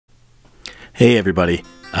Hey everybody,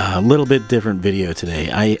 a little bit different video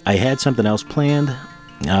today. I had something else planned,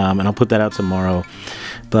 and I'll put that out tomorrow,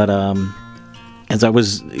 but as I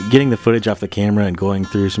was getting the footage off the camera and going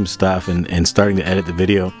through some stuff and starting to edit the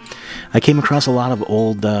video, I came across a lot of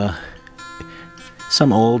old,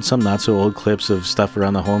 some old, some not so old clips of stuff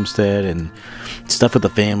around the homestead and stuff with the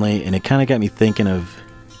family, and it kind of got me thinking of,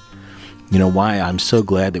 you know, why I'm so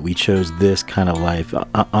glad that we chose this kind of life.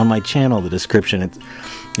 On my channel, the description,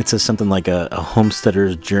 it says something like a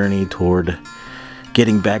homesteader's journey toward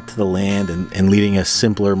getting back to the land and leading a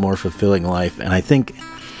simpler, more fulfilling life. And I think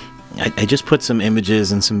I just put some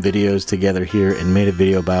images and some videos together here and made a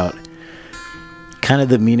video about kind of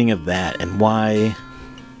the meaning of that and why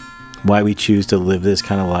we choose to live this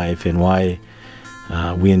kind of life and why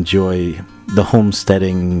we enjoy the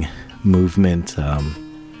homesteading movement,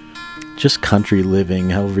 just country living,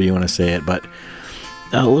 however you want to say it. But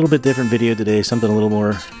a little bit different video today, something a little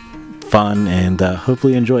more fun, and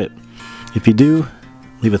hopefully you enjoy it. If you do,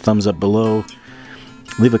 leave a thumbs up below,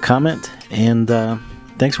 leave a comment, and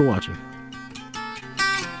thanks for watching.